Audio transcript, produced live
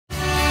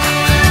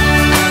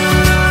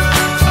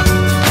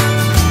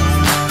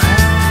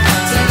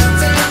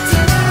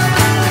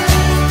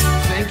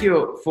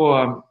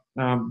for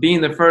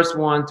being the first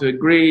one to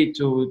agree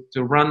to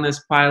run this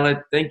pilot.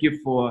 Thank you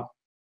for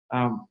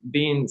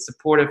being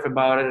supportive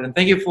about it, and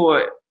thank you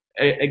for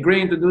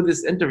agreeing to do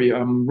this interview.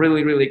 I'm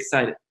really, really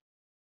excited.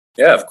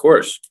 Yeah, of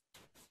course.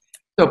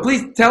 So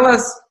please tell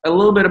us a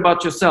little bit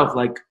about yourself,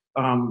 like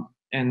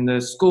and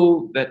the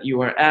school that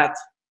you are at.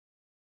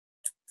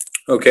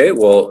 Okay,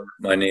 well,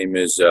 my name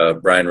is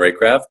Bryan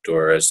Raycraft,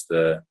 or as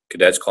the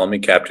cadets call me,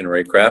 Captain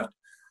Raycraft.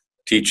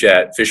 Teach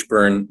at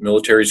Fishburne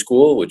Military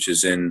School, which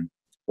is in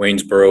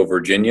Waynesboro,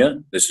 Virginia.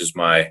 This is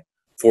my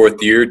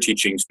 4th year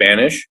teaching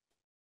Spanish.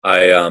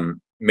 I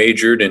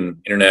majored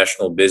in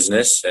international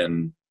business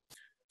and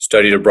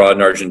studied abroad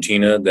in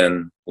Argentina,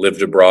 then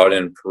lived abroad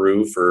in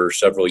Peru for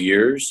several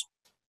years.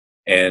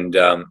 And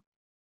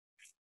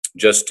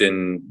just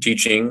in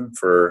teaching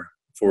for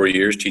 4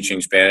 years,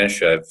 teaching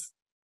Spanish, I've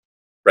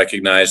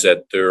recognized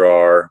that there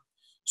are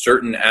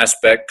certain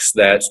aspects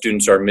that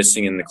students are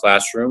missing in the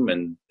classroom,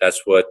 and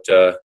that's what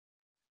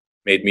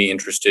made me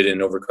interested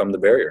in Overcome the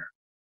Barrier.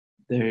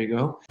 There you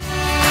go.